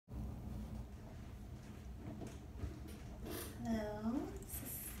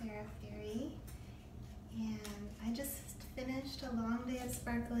is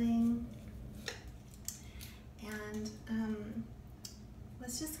sparkling, and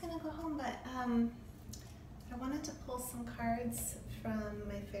was just gonna go home, but I wanted to pull some cards from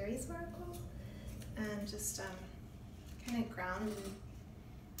my Faeries Oracle and just kind of ground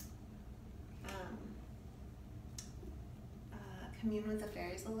and commune with the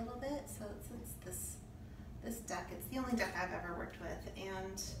fairies a little bit. So it's this deck. It's the only deck I've ever worked with,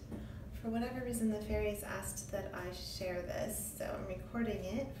 and for whatever reason the fairies asked that I share this, so I'm recording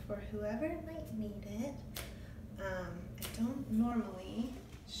it for whoever might need it. I don't normally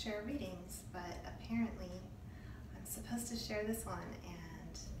share readings, but apparently I'm supposed to share this one,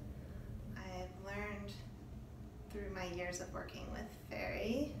 and I've learned through my years of working with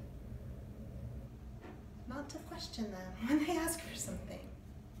Faery not to question them when they ask for something.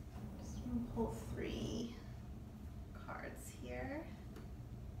 Just gonna pull 3 cards here.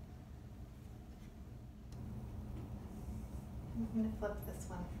 I'm gonna flip this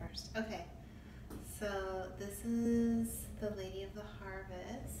one first. Okay, so this is the Lady of the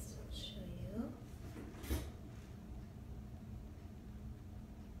Harvest. I'll show you.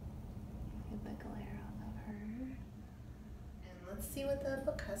 Get the glare off of her. And let's see what the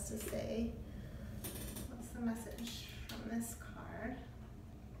book has to say. What's the message from this card?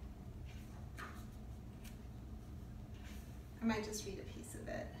 I might just read a piece of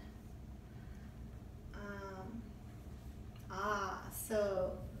it.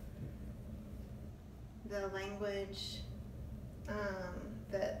 So the language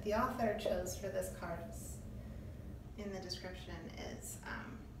that the author chose for this card in the description is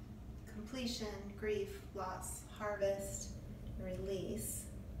completion, grief, loss, harvest, release.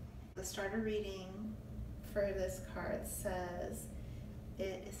 The starter reading for this card says,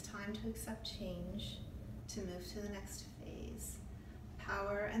 it is time to accept change, to move to the next phase.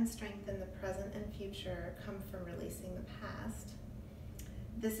 Power and strength in the present and future come from releasing the past.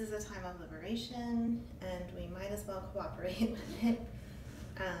 This is a time of liberation, and we might as well cooperate with it.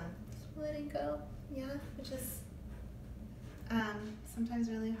 Just letting go, yeah, which is sometimes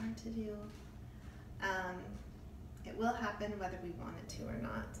really hard to do. It will happen whether we want it to or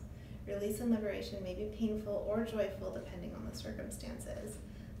not. Release and liberation may be painful or joyful depending on the circumstances.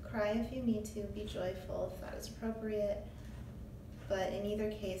 Cry if you need to, be joyful if that is appropriate, but in either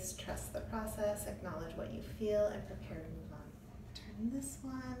case, trust the process, acknowledge what you feel, and prepare to move on. Turn this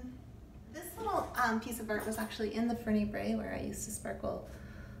one. This little piece of art was actually in the Fernie Bray where I used to sparkle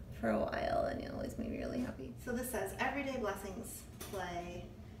for a while, and it always made me really happy. So this says, everyday blessings, play,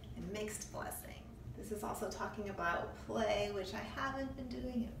 and mixed blessing. This is also talking about play, which I haven't been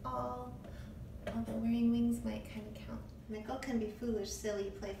doing at all, although wearing wings might kind of count. Mikkel can be foolish,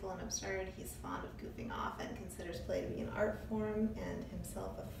 silly, playful, and absurd. He's fond of goofing off and considers play to be an art form and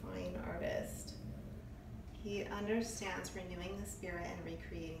himself a fine artist. He understands renewing the spirit and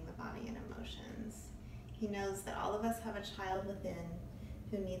recreating the body and emotions. He knows that all of us have a child within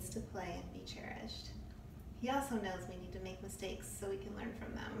who needs to play and be cherished. He also knows we need to make mistakes so we can learn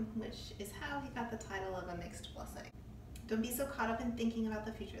from them, which is how he got the title of a mixed blessing. Don't be so caught up in thinking about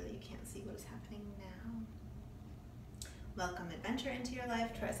the future that you can't see what is happening now. Welcome adventure into your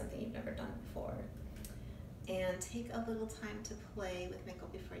life. Try something you've never done before. And take a little time to play with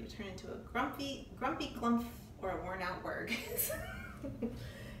Mikkel before you turn into a grumpy clump or a worn out wurg.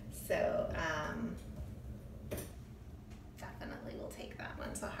 So definitely we'll take that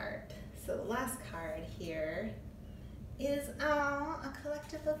one to heart. So the last card here is a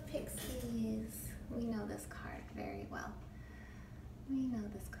collective of pixies. We know this card very well. We know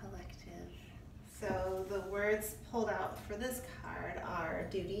this collective. So the words pulled out for this card are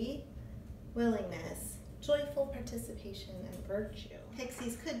duty, willingness, joyful participation, and virtue.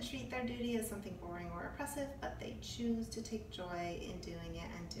 Pixies could treat their duty as something boring or oppressive, but they choose to take joy in doing it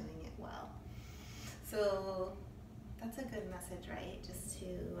and doing it well. So that's a good message, right? Just to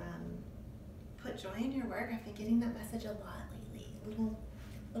put joy in your work. I've been getting that message a lot lately.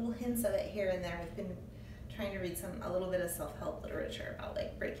 Little hints of it here and there. I've been trying to read a little bit of self-help literature about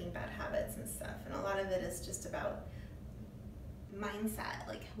like breaking bad habits and stuff, and a lot of it is just about mindset.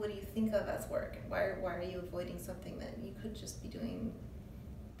 Like, what do you think of as work? Why are you avoiding something that you could just be doing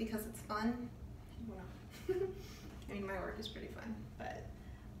because it's fun? I don't know. I mean, my work is pretty fun, but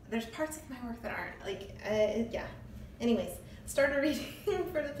there's parts of my work that aren't. Like, yeah. Anyways, starter reading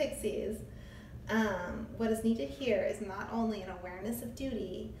for the pixies. What is needed here is not only an awareness of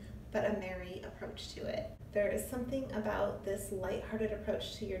duty, but a merry approach to it. There is something about this lighthearted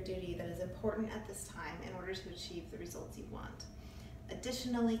approach to your duty that is important at this time in order to achieve the results you want.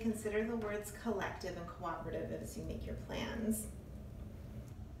 Additionally, consider the words collective and cooperative as you make your plans.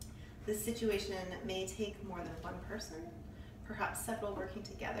 This situation may take more than one person, perhaps several working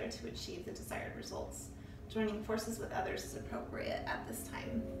together to achieve the desired results. Joining forces with others is appropriate at this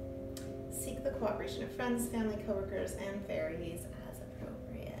time. Seek the cooperation of friends, family, coworkers, and fairies as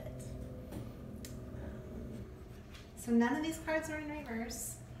appropriate. So none of these cards are in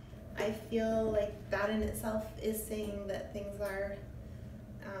reverse. I feel like that in itself is saying that things are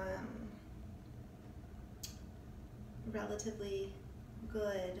relatively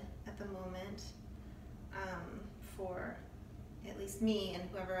good at the moment for at least me and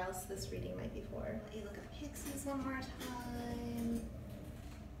whoever else this reading might be for. Let you look at the pixies one more time.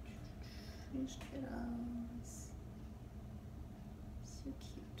 These kiddos. So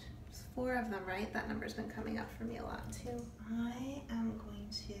cute. There's 4 of them, right? That number's been coming up for me a lot too. I am going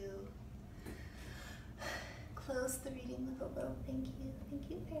to close the reading with a little thank you. Thank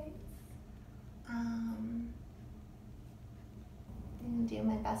you, fairies. I'm going to do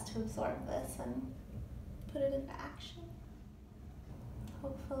my best to absorb this and put it into action.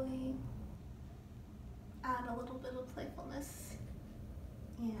 Hopefully add a little bit of playfulness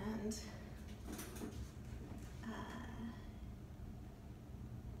and a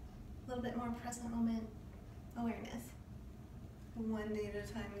little bit more present moment awareness. One day at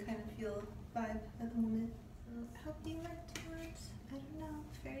a time, kind of feel vibe at the moment. So I hope you liked it. I don't know,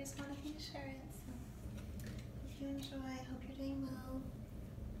 fairies wanted me to share it, so hope you enjoy, hope you're doing well.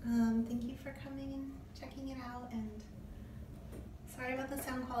 Thank you for coming and checking it out, and sorry about the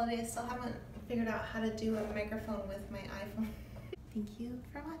sound quality. I still haven't figured out how to do a microphone with my iPhone. Thank you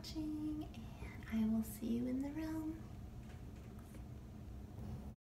for watching, and I will see you in the realm.